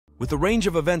With a range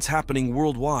of events happening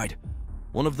worldwide,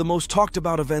 one of the most talked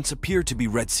about events appear to be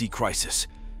Red Sea crisis.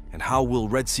 And how will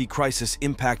Red Sea crisis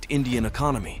impact Indian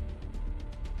economy?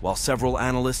 While several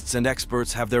analysts and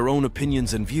experts have their own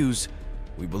opinions and views,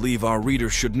 we believe our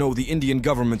readers should know the Indian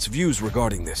government's views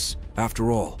regarding this.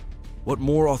 After all, what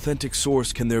more authentic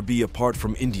source can there be apart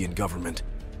from Indian government?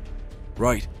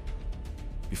 Right.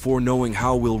 Before knowing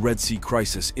how will Red Sea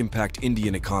crisis impact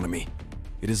Indian economy,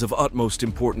 it is of utmost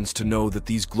importance to know that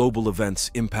these global events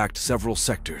impact several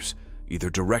sectors, either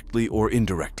directly or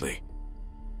indirectly.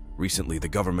 Recently, the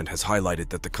government has highlighted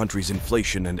that the country's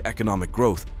inflation and economic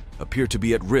growth appear to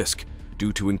be at risk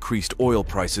due to increased oil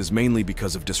prices, mainly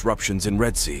because of disruptions in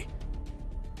Red Sea.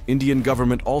 Indian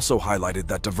government also highlighted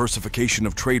that diversification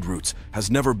of trade routes has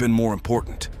never been more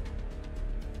important.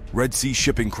 Red Sea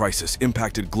shipping crisis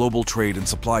impacted global trade and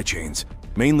supply chains,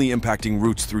 mainly impacting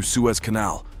routes through Suez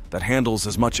Canal that handles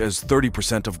as much as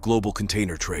 30% of global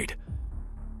container trade.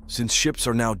 Since ships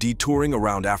are now detouring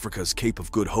around Africa's Cape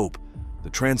of Good Hope, the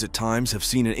transit times have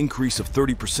seen an increase of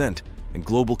 30% and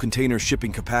global container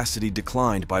shipping capacity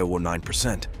declined by over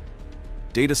 9%.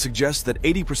 Data suggests that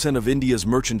 80% of India's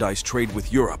merchandise trade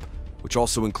with Europe, which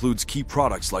also includes key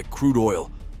products like crude oil,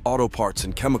 auto parts,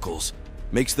 and chemicals,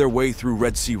 makes their way through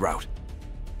Red Sea route.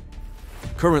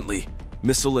 Currently,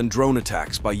 missile and drone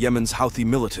attacks by Yemen's Houthi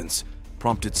militants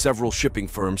prompted several shipping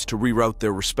firms to reroute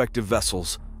their respective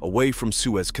vessels away from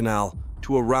Suez Canal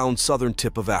to around southern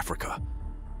tip of Africa.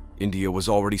 India was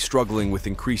already struggling with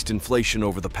increased inflation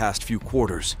over the past few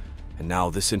quarters, and now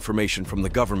this information from the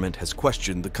government has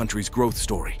questioned the country's growth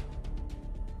story.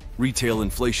 Retail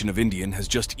inflation of India has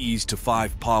just eased to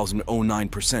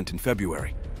 5.09% in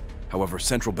February. However,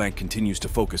 central bank continues to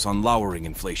focus on lowering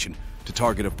inflation to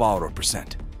target of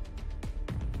 4%.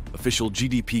 Official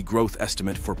GDP growth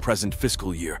estimate for present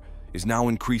fiscal year is now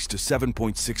increased to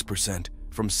 7.6%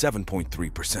 from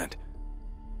 7.3%.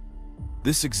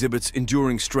 This exhibits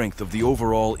enduring strength of the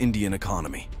overall Indian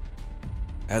economy.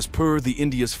 As per the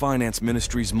India's Finance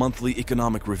Ministry's monthly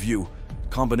economic review,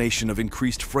 combination of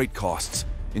increased freight costs,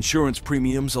 insurance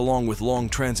premiums along with long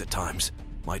transit times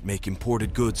might make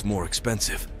imported goods more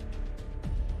expensive.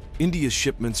 India's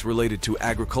shipments related to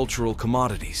agricultural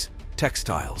commodities,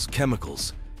 textiles,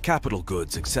 chemicals, capital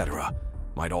goods, etc.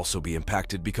 might also be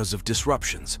impacted because of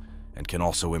disruptions and can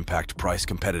also impact price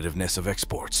competitiveness of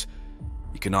exports.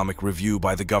 Economic review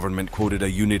by the government quoted a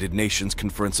United Nations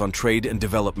Conference on Trade and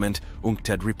Development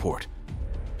UNCTAD report.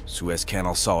 Suez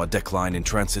Canal saw a decline in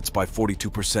transits by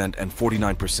 42% and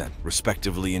 49%,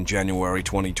 respectively, in January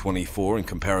 2024 in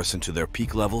comparison to their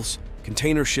peak levels.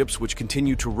 Container ships which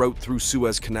continue to route through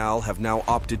Suez Canal have now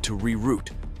opted to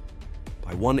reroute.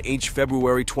 By 1H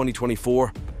February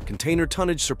 2024, container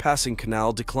tonnage surpassing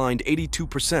canal declined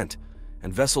 82%,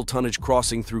 and vessel tonnage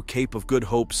crossing through Cape of Good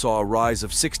Hope saw a rise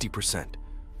of 60%.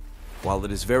 While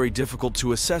it is very difficult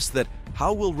to assess that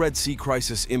how will Red Sea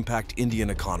crisis impact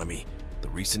Indian economy, the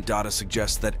recent data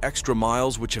suggests that extra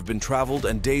miles which have been traveled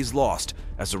and days lost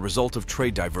as a result of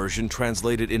trade diversion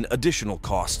translated in additional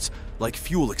costs like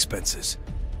fuel expenses.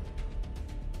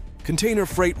 Container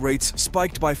freight rates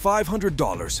spiked by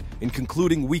 $500 in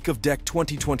concluding week of DEC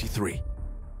 2023.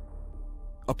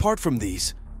 Apart from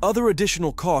these, other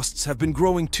additional costs have been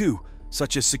growing too,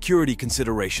 such as security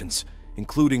considerations,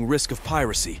 including risk of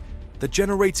piracy, that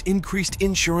generates increased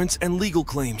insurance and legal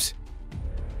claims.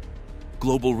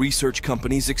 Global research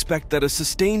companies expect that a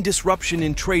sustained disruption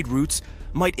in trade routes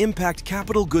might impact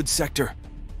capital goods sector.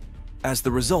 As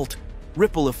the result,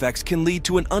 ripple effects can lead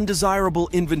to an undesirable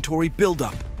inventory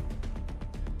buildup.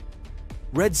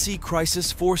 Red Sea crisis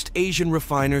forced Asian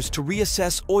refiners to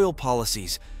reassess oil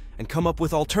policies and come up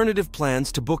with alternative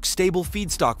plans to book stable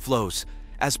feedstock flows,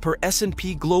 as per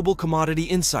S&P Global Commodity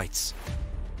Insights.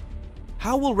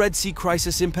 How will Red Sea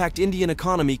crisis impact Indian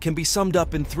economy can be summed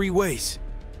up in three ways.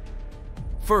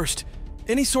 First,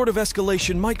 any sort of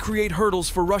escalation might create hurdles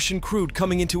for Russian crude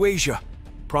coming into Asia,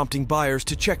 prompting buyers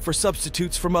to check for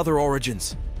substitutes from other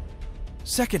origins.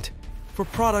 Second, for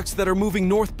products that are moving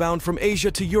northbound from Asia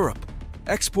to Europe,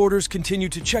 exporters continue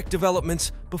to check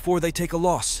developments before they take a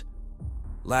loss.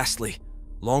 Lastly,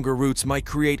 longer routes might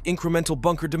create incremental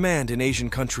bunker demand in Asian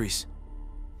countries.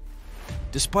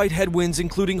 Despite headwinds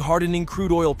including hardening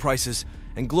crude oil prices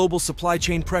and global supply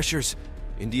chain pressures,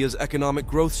 India's economic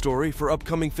growth story for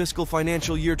upcoming fiscal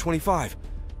financial year 25,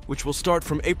 which will start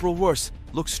from April worse,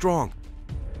 looks strong.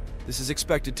 This is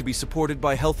expected to be supported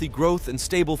by healthy growth and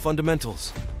stable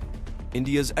fundamentals.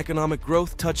 India's economic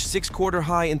growth touched six-quarter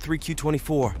high in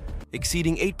 3Q24,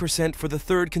 exceeding 8% for the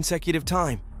third consecutive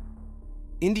time.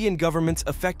 Indian government's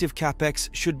effective capex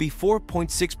should be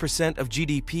 4.6% of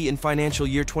GDP in financial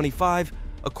year 25,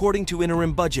 according to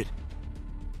interim budget.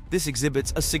 This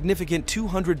exhibits a significant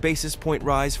 200 basis point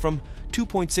rise from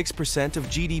 2.6% of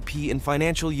GDP in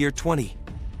financial year 20